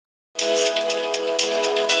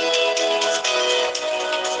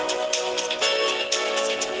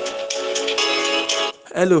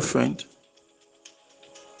Hello, friend.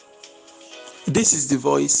 This is the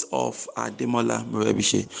voice of Ademola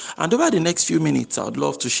Morebise. And over the next few minutes, I would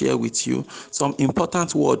love to share with you some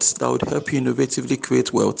important words that would help you innovatively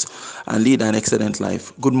create wealth and lead an excellent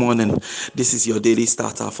life. Good morning. This is your daily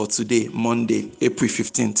starter for today, Monday, April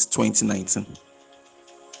 15th, 2019.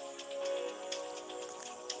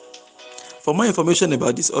 For more information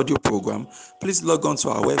about this audio program, please log on to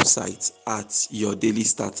our website at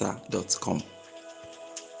yourdailystarter.com.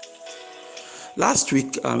 Last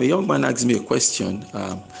week, a young man asked me a question.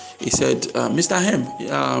 He said, Mr.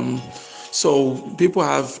 Hem, so people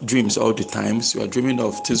have dreams all the time. So we are dreaming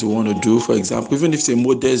of things we want to do. For example, even if it's a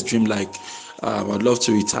modest dream like I'd love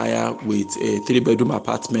to retire with a 3-bedroom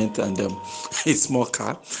apartment and a small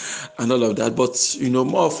car and all of that. But,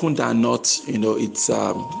 more often than not,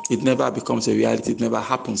 it never becomes a reality. It never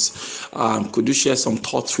happens. Could you share some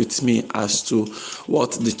thoughts with me as to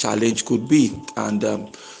what the challenge could be? And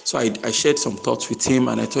so I shared some thoughts with him,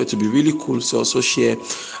 and I thought it would be really cool to also share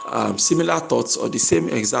similar thoughts or the same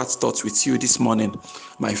exact thoughts with you this morning,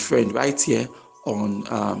 my friend, right here on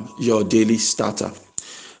your daily starter.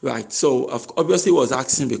 Right, so obviously he was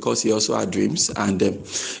asking because he also had dreams, and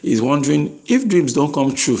he's wondering if dreams don't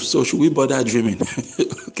come true, so should we bother dreaming?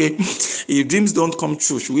 Okay, if dreams don't come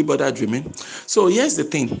true, should we bother dreaming? So here's the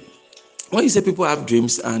thing. When you say people have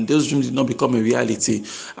dreams and those dreams did not become a reality,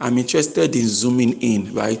 I'm interested in zooming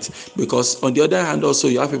in, right? Because on the other hand, also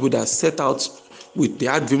you have people that set out with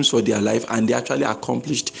their dreams for their life and they actually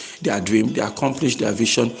accomplished their dream, they accomplished their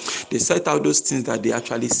vision, they set out those things that they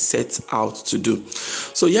actually set out to do.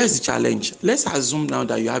 So here's the challenge. Let's assume now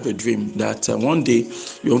that you have a dream that one day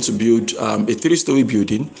you want to build a 3-story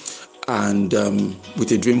building and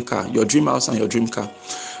with a dream car, your dream house and your dream car.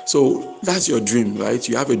 So that's your dream, right?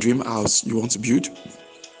 You have a dream house you want to build.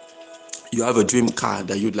 You have a dream car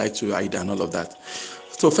that you'd like to ride and all of that.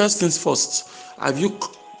 So first things first, have you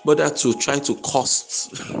bothered to try to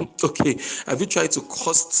cost? Okay, have you tried to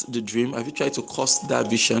cost the dream? Have you tried to cost that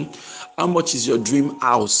vision? How much is your dream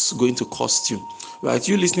house going to cost you? Right,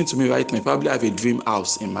 you listening to me right now, you probably have a dream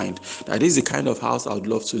house in mind. That is the kind of house I would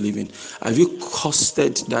love to live in. Have you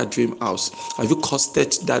costed that dream house? Have you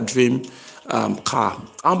costed that dream car?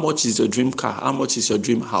 How much is your dream car? How much is your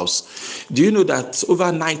dream house? Do you know that over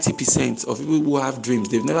 90% of people who have dreams,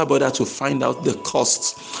 they've never bothered to find out the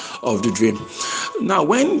cost of the dream? Now,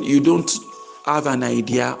 when you don't have an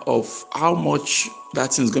idea of how much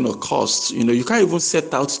that thing's going to cost, you can't even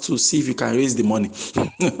set out to see if you can raise the money.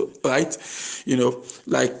 Right?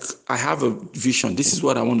 Like I have a vision. This is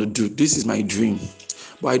what I want to do. This is my dream,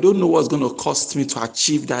 but I don't know what's going to cost me to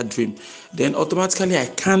achieve that dream. Then automatically I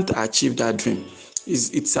can't achieve that dream.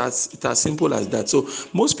 It's as simple as that. So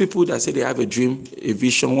most people that say they have a dream, a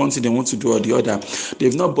vision, one thing they want to do or the other,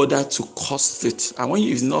 they've not bothered to cost it. And when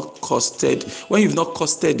you've not costed it, when you've not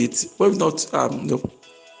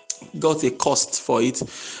got a cost for it,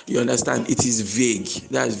 you understand, it is vague.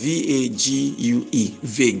 That's VAGUE,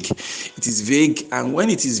 vague. It is vague, and when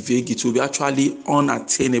it is vague, it will be actually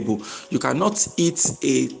unattainable. You cannot hit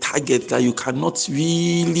a target that you cannot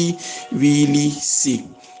really see.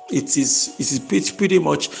 It is pretty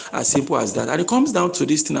much as simple as that. And it comes down to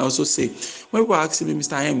this thing I also say. When people are asking me,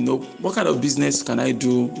 Mr. M, what kind of business can I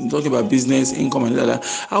do? I'm talking about business, income, and all that.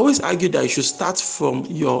 I always argue that you should start from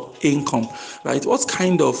your income, right? What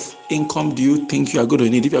kind of income do you think you are going to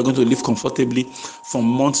need if you are going to live comfortably from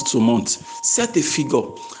month to month? Set a figure,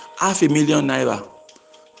 500,000 naira,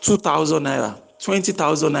 2,000 naira,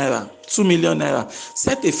 20,000 naira, 2 million naira.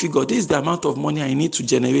 Set a figure. This is the amount of money I need to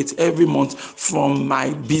generate every month from my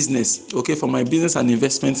business. Okay, from my business and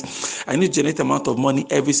investments, I need to generate amount of money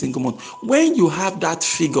every single month. When you have that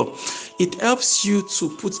figure, it helps you to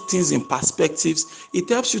put things in perspectives. It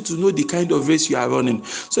helps you to know the kind of race you are running.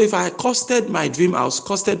 So if I costed my dream house,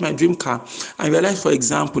 costed my dream car, and realize, for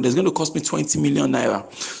example, there's going to cost me 20 million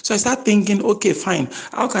naira. So I start thinking, okay, fine.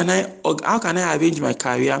 How can I arrange my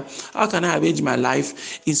career? How can I arrange my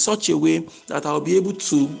life in such a way that I'll be able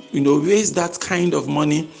to, raise that kind of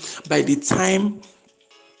money by the time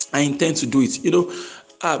I intend to do it?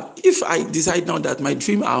 If I decide now that my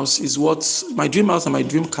dream house and my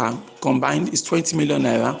dream car combined is 20 million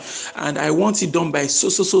naira, and I want it done by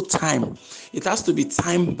so time, it has to be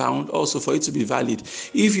time bound also for it to be valid.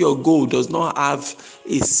 If your goal does not have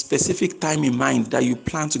a specific time in mind that you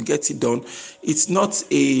plan to get it done, it's not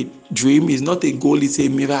a dream, it's not a goal, it's a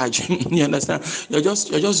mirage. You understand? You're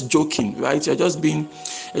just joking, right? You're just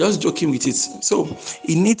joking with it. So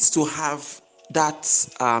it needs to have that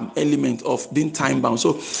element of being time bound.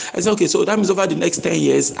 So I said, okay, so that means over the next 10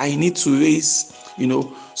 years, I need to raise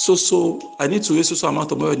so I need to raise so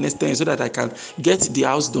amount of money next 10 years so that I can get the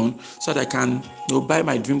house done, so that I can buy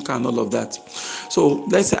my dream car and all of that. So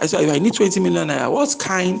let's say if I need 20 million naira, what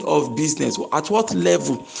kind of business, at what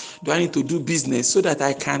level do I need to do business so that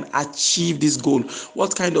I can achieve this goal?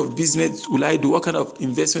 What kind of business will I do? What kind of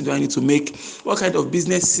investment do I need to make? What kind of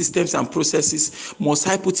business systems and processes must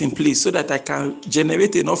I put in place so that I can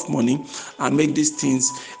generate enough money and make these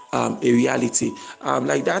things a reality?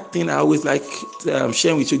 Like that thing I always like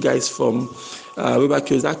sharing with you guys from Robert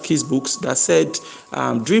Kiyosaki's books that said,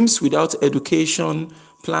 dreams without education,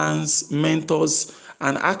 plans, mentors,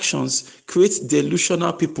 and actions create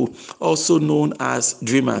delusional people, also known as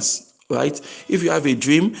dreamers. Right? If you have a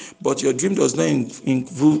dream, but your dream does not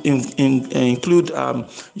include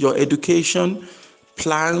your education,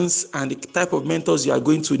 plans, and the type of mentors you are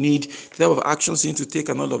going to need, the type of actions you need to take,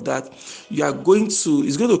 and all of that,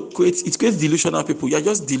 it's going to create delusional people. You are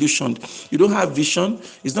just delusioned. You don't have vision.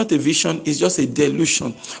 It's not a vision, it's just a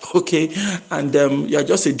delusion. Okay, and you are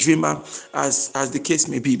just a dreamer, as the case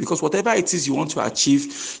may be, because whatever it is you want to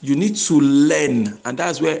achieve, you need to learn, and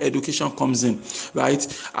that's where education comes in, right?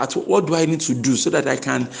 What do I need to do so that I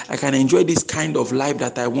can enjoy this kind of life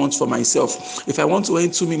that I want for myself? If I want to earn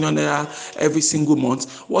 2 million naira every single month,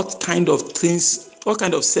 what kind of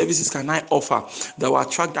services can I offer that will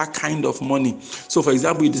attract that kind of money? So for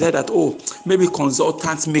example, you decide that, maybe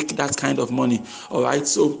consultants make that kind of money. All right,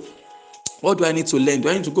 so what do I need to learn? Do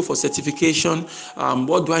I need to go for certification?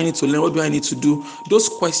 What do I need to learn? What do I need to do? Those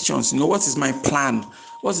questions, what is my plan?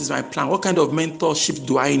 What is my plan? What kind of mentorship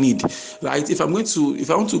do I need? Right? If I want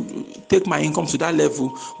to take my income to that level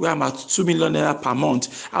where I'm at 2 million naira per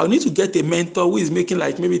month, I'll need to get a mentor who is making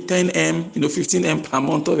like maybe 10M, 15M per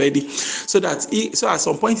month already. So at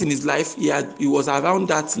some point in his life, he was around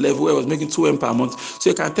that level where he was making 2M per month.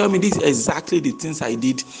 So he can tell me, this is exactly the things I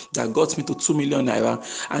did that got me to 2 million naira,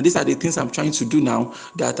 and these are the things I'm trying to do now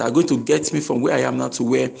that are going to get me from where I am now to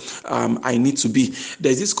where I need to be.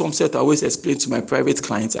 There's this concept I always explain to my private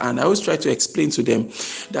clients, and I always try to explain to them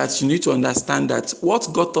that you need to understand that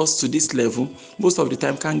what got us to this level most of the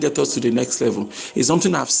time can't get us to the next level. It's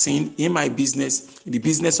something I've seen in my business, in the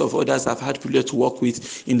business of others I've had privilege to work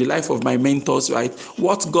with, in the life of my mentors, right?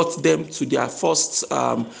 What got them to their first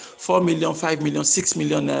 4 million, 5 million, 6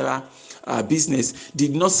 million naira business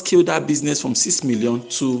did not scale that business from 6 million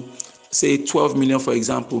to say 12 million, for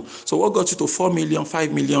example. So what got you to 4 million,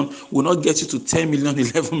 5 million will not get you to 10 million,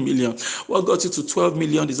 11 million. What got you to 12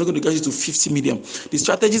 million is not going to get you to 50 million. The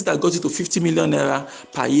strategies that got you to 50 million naira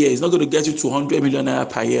per year is not going to get you to 100 million naira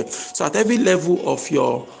per year. So at every level of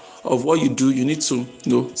what you do, you need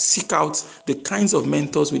to seek out the kinds of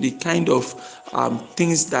mentors with the kind of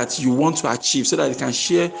things that you want to achieve, so that they can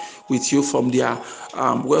share with you from their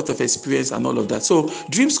wealth of experience and all of that. So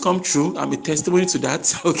dreams come true. I'm a testimony to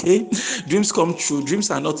that. Okay, dreams come true. Dreams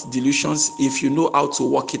are not delusions if you know how to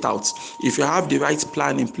work it out. If you have the right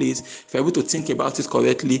plan in place, if you're able to think about it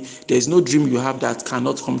correctly, there is no dream you have that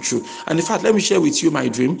cannot come true. And in fact, let me share with you my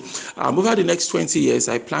dream. Over the next 20 years,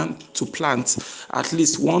 I plan to plant at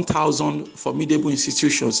least 1,000 formidable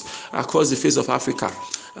institutions across the face of Africa.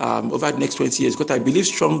 Over the next 20 years, because I believe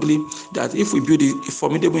strongly that if we build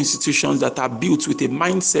formidable institutions that are built with a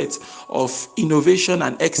mindset of innovation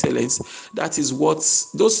and excellence, that is what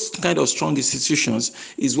those kind of strong institutions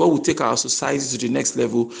is what will take our society to the next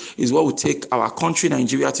level, is what will take our country,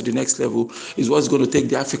 Nigeria, to the next level, is what's going to take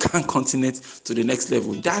the African continent to the next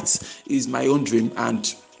level. That is my own dream,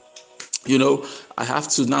 and I have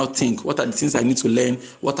to now think, what are the things I need to learn?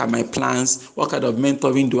 What are my plans? What kind of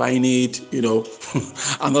mentoring do I need? And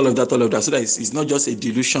all of that. So that it's not just a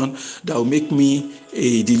delusion that will make me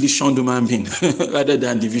a delusioned human being, rather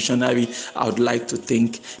than the visionary I would like to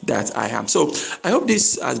think that I am. So I hope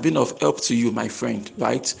this has been of help to you, my friend,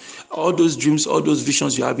 right? All those dreams, all those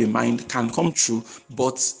visions you have in mind can come true,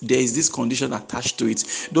 but there is this condition attached to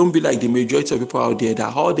it. Don't be like the majority of people out there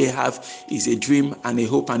that all they have is a dream and a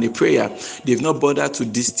hope and a prayer. They've not bothered to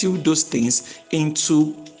distill those things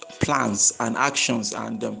into plans and actions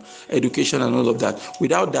and education and all of that.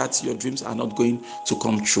 Without that, your dreams are not going to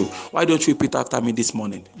come true. Why don't you repeat after me this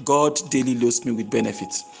morning? God daily loads me with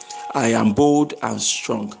benefits. I am bold and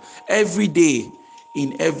strong. Every day,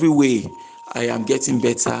 in every way, I am getting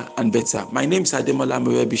better and better. My name is Ademola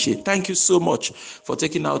Morebise. Thank you so much for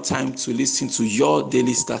taking out time to listen to your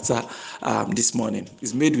daily starter this morning.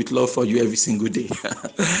 It's made with love for you every single day.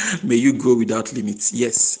 May you grow without limits.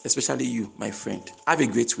 Yes, especially you, my friend. Have a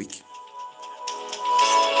great week.